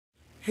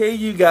Hey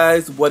you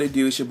guys, what it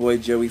do? It's your boy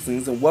Joey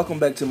Sings and welcome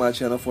back to my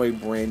channel for a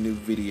brand new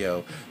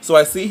video. So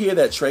I see here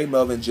that Tre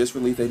Melvin just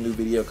released a new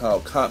video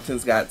called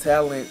Compton's Got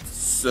Talent.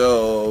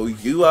 So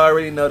you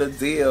already know the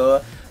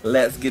deal.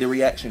 Let's get a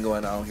reaction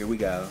going on. Here we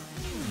go.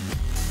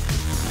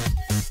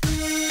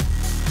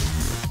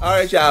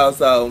 Alright y'all,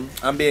 so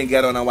I'm being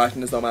ghetto and I'm watching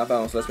this on my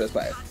phone, so let's press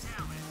play.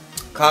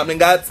 Compton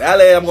Got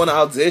Talent, I'm going to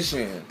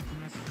audition.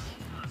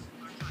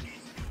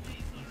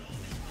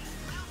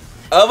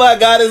 Oh my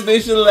god, it's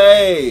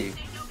Michelet.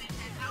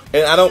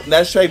 And I don't,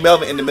 that's Tre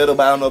Melvin in the middle,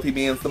 but I don't know if he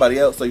being somebody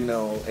else, so you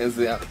know, it's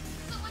what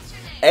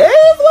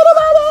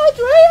about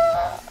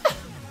Andrea?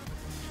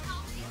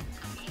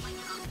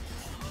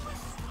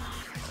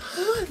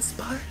 Who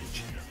inspired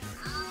you?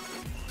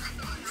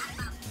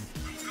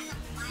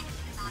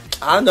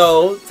 I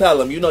know,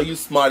 tell him, you know you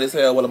smart as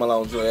hell, what am I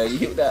on, Andrea?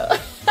 You know.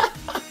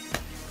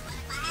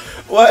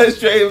 Why is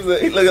Tre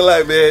looking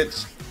like,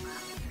 bitch?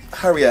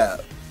 Hurry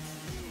up.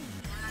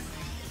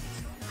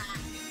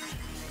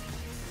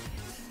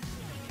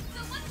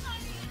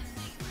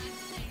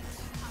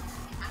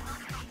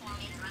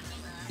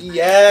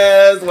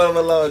 Yes, one of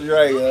my little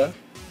Andrea.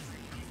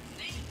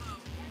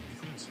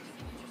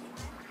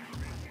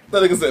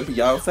 That nigga said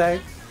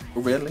Beyonce?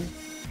 Really?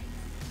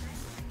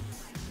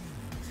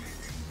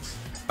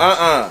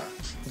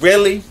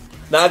 Really?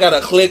 Now I gotta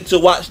click to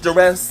watch the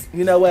rest?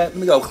 You know what? Let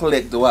me go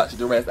click to watch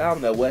the rest. I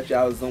don't know what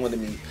y'all was doing to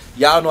me.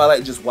 Y'all know I like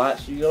to just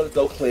watch. You know, let's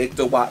go click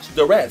to watch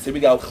the rest. Here we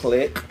go.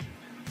 Click.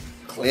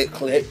 Click,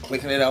 click.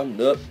 Clicking it on.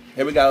 Look.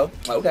 Here we go.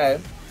 Okay.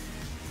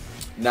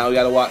 Now we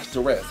gotta watch the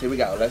rest. Here we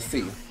go. Let's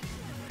see.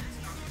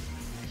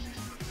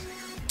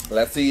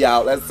 Let's see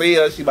y'all. Let's see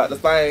her. She about to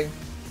sing.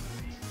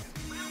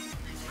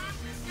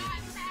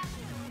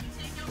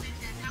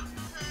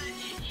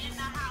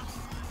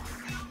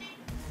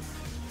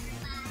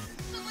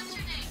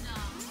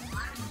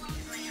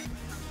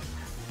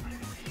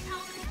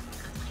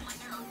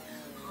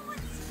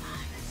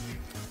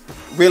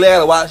 Really, I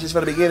gotta watch this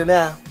from the beginning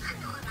now.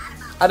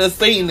 I just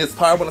seen this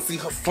part. I wanna see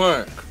her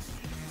sing.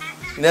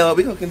 Now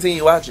we gonna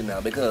continue watching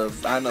now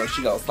because I know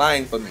she gonna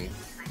sing for me.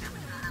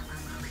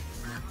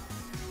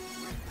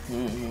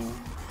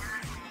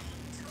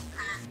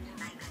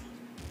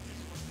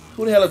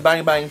 Who the hell is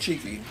Bang Bang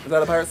Cheeky? Is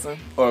that a person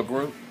or a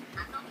group?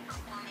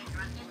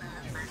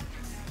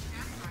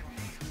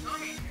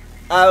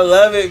 I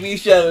love it,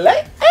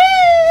 Michelet.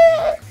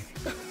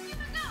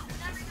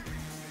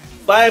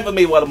 Sing for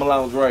me, Water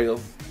Malone's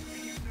Royal.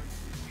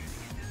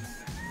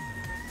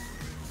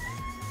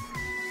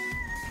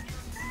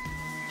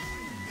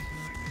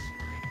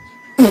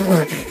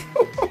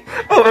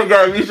 Oh my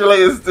god, Michelet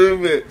is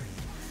stupid.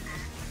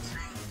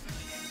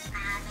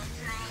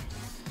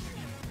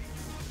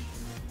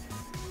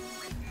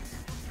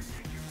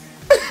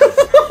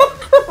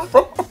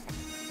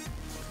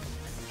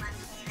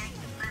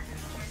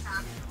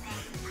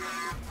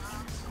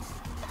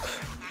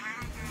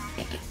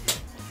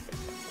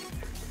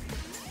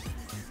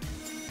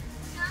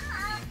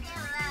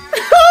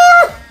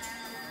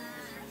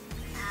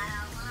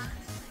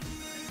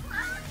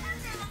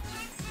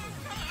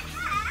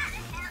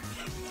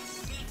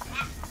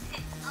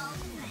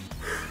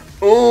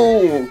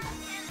 Ooh.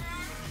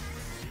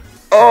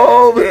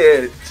 Oh,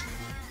 bitch.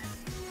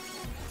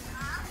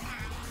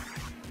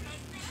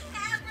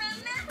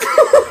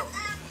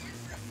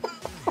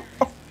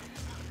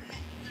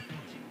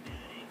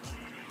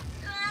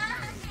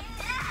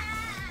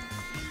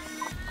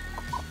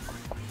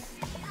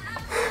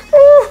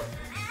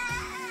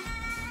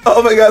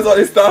 Oh my god,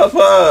 sorry, stop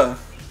her.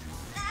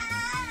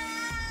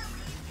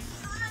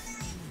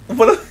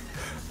 What a,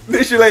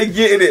 Michelet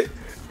getting it.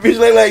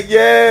 Michelet like,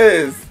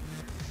 yes.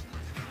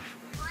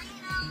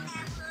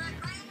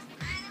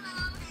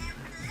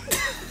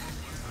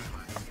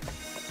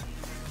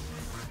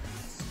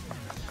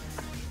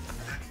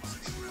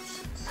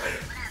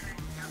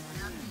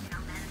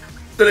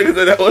 The nigga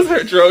said that was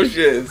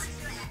atrocious.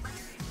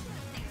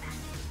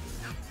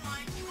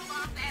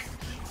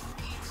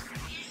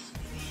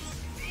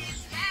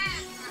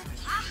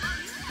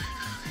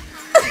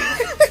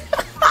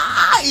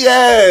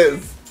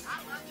 Yes.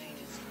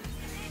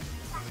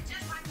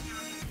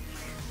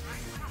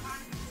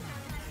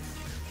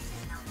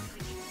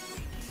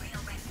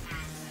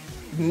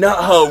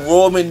 Not her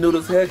ramen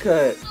noodles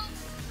haircut.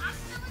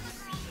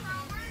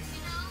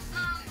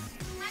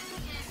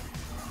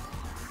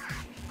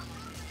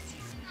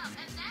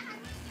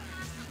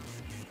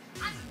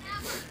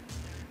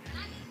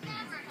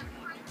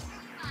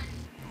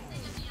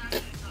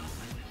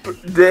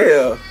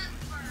 Damn.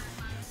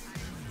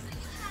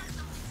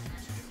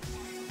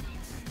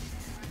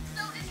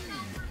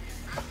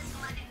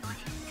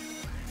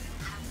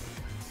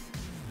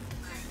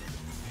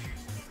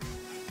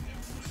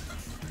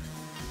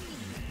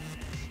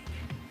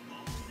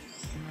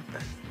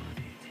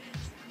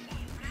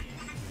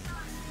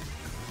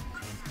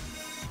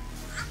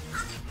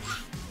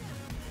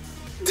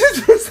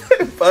 Did you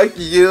say fuck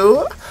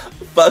you?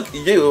 Fuck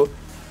you.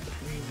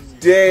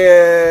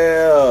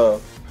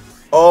 Damn.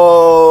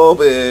 Oh,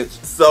 bitch.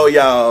 So,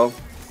 y'all,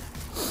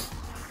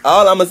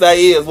 All I'm gonna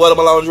say is,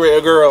 Watermelon Dre,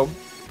 girl,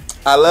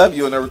 I love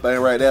you and everything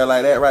right there,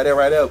 like that, right there,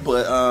 right there.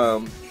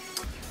 But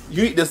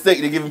you need to stick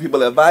to giving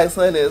people advice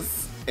on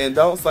this, and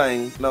don't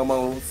sing no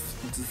more.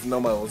 Just no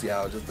more,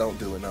 y'all. Just don't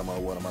do it no more,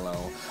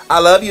 Watermelon. I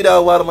love you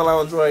though,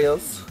 Watermelon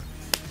Dreas.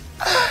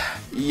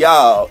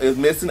 Y'all is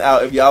missing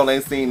out if y'all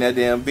ain't seen that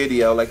damn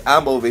video. Like,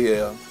 I'm over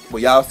here,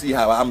 but y'all see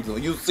how I'm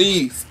doing. You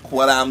see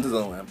what I'm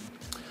doing.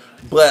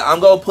 But I'm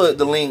gonna put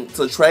the link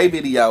to Tre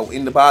video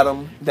in the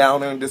bottom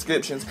down there in the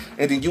descriptions,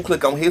 and then you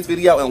click on his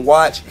video and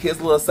watch his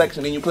little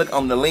section. Then you click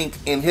on the link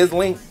in his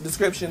link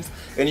descriptions,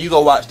 and you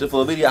go watch the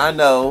full video. I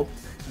know,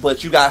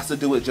 but you guys to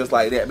do it just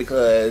like that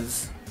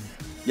because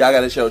y'all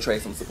gotta show Tre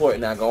some support.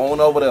 Now go on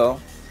over there,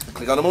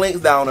 click on them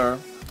links down there,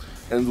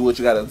 and do what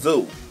you gotta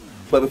do.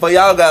 But before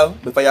y'all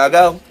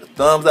go,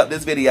 thumbs up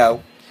this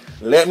video.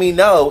 Let me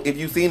know if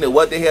you seen it.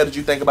 What the hell did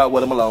you think about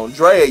Watermelon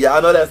Dre?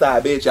 Y'all know that's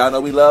our bitch. Y'all know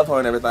we love her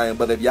and everything.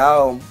 But if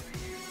y'all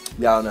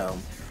know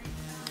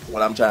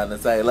what I'm trying to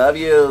say. Love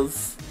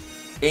yous.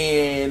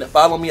 And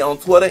follow me on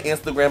Twitter,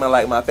 Instagram, and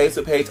like my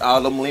Facebook page.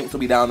 All them links will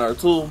be down there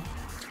too.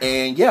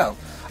 And yeah,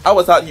 I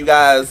will talk to you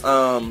guys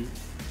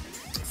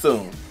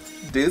soon.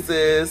 This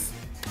is